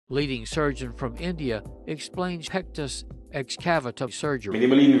leading surgeon from India, explains Pectus Excavatum surgery.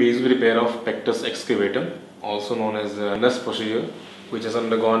 Minimally invasive repair of Pectus Excavatum, also known as the Nuss procedure, which has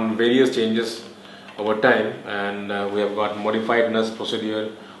undergone various changes over time, and we have got modified Nuss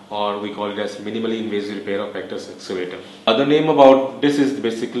procedure, or we call it as minimally invasive repair of Pectus Excavatum. Other name about this is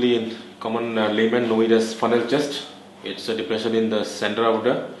basically in common layman know it as funnel chest. It's a depression in the center of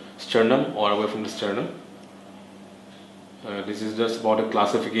the sternum or away from the sternum. This is just about a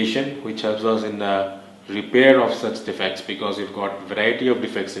classification which helps us in the repair of such defects, because we've got variety of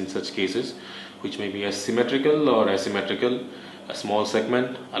defects in such cases, which may be asymmetrical or asymmetrical, a small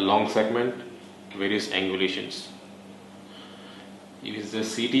segment, a long segment, various angulations. It is the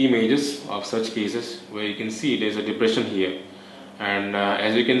CT images of such cases where you can see there's a depression here, and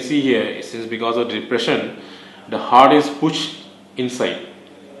as you can see here, since because of depression the heart is pushed inside.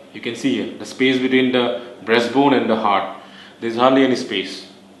 You can see here the space between the breastbone and the heart, there's hardly any space.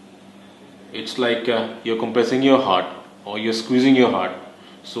 It's like you're compressing your heart or you're squeezing your heart.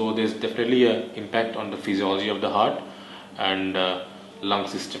 So there's definitely an impact on the physiology of the heart and lung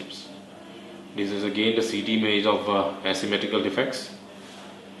systems. This is again the CT image of asymmetrical defects.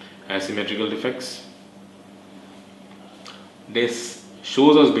 Asymmetrical defects. This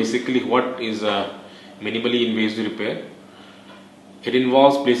shows us basically what is a minimally invasive repair. It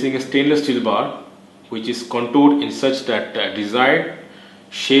involves placing a stainless steel bar which is contoured in such that desired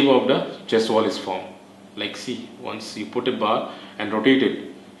shape of the chest wall is formed. Like see, once you put a bar and rotate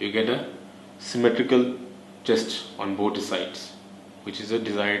it, you get a symmetrical chest on both sides, which is a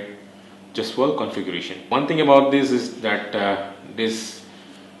desired chest wall configuration. One thing about this is that this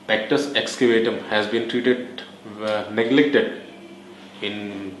Pectus excavatum has been treated, neglected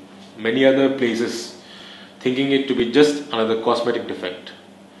in many other places, thinking it to be just another cosmetic defect,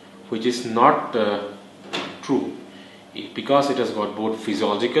 which is not true, because it has got both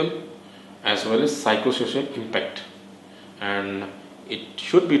physiological as well as psychosocial impact, and it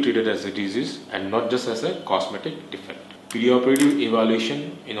should be treated as a disease and not just as a cosmetic defect. Preoperative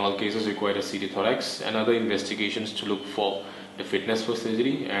evaluation in all cases require a CT thorax and other investigations to look for the fitness for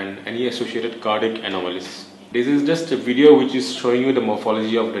surgery and any associated cardiac anomalies. This is just a video which is showing you the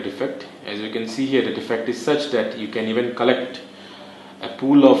morphology of the defect. As you can see here, the defect is such that you can even collect a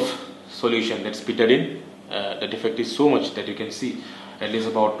pool of solution that's betadine. The defect is so much that you can see at least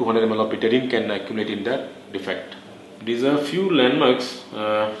about 200 ml of betadine can accumulate in that defect. These are a few landmarks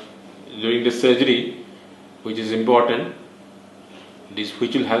during the surgery which is important,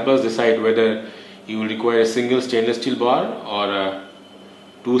 which will help us decide whether you will require a single stainless steel bar or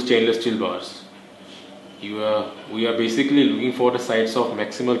two stainless steel bars. We are basically looking for the sites of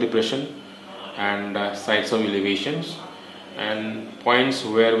maximal depression and sites of elevations and points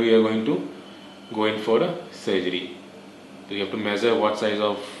where we are going to go in for the surgery. So you have to measure what size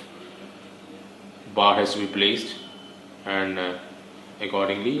of bar has to be placed, and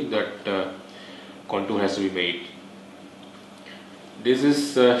accordingly that contour has to be made. This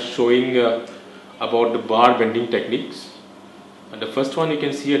is showing about the bar bending techniques. And the first one you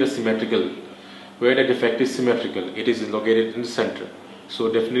can see at a symmetrical, where the defect is symmetrical, it is located in the center. So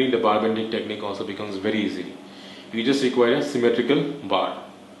definitely the bar bending technique also becomes very easy. You just require a symmetrical bar,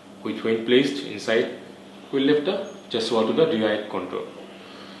 which when placed inside will lift the chest wall to the desired contour.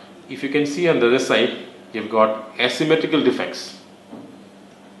 If you can see on the other side, you've got asymmetrical defects.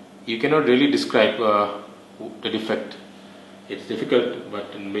 You cannot really describe the defect. It's difficult,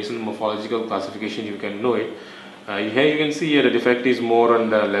 but based on morphological classification you can know it. Here you can see here the defect is more on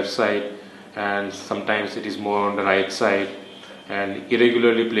the left side, and sometimes it is more on the right side and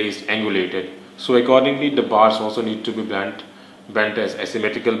irregularly placed, angulated. So accordingly the bars also need to be bent as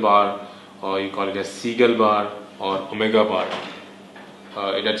asymmetrical bar, or you call it as seagull bar or omega bar.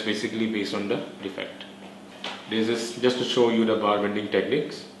 That's basically based on the defect. This is just to show you the bar bending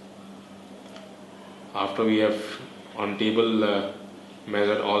techniques. After we have on table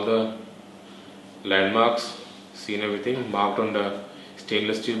measured all the landmarks, seen everything, marked on the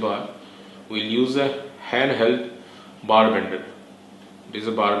stainless steel bar, we'll use a handheld bar bender. This is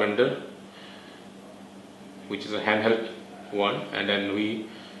a bar bender which is a handheld one, and then we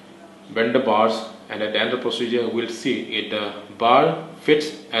bend the bars, and at the end of the procedure we'll see it the bar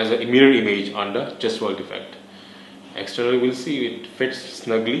fits as a mirror image on the chest wall defect. Externally we'll see it fits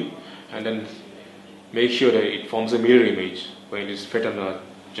snugly, and then make sure that it forms a mirror image when it is fit on the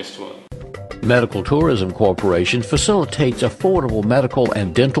chest wall. Medical Tourism Corporation facilitates affordable medical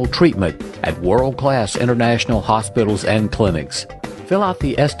and dental treatment at world-class international hospitals and clinics. Fill out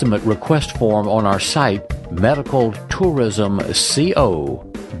the estimate request form on our site,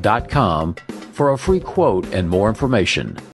 medicaltourismco.com, for a free quote and more information.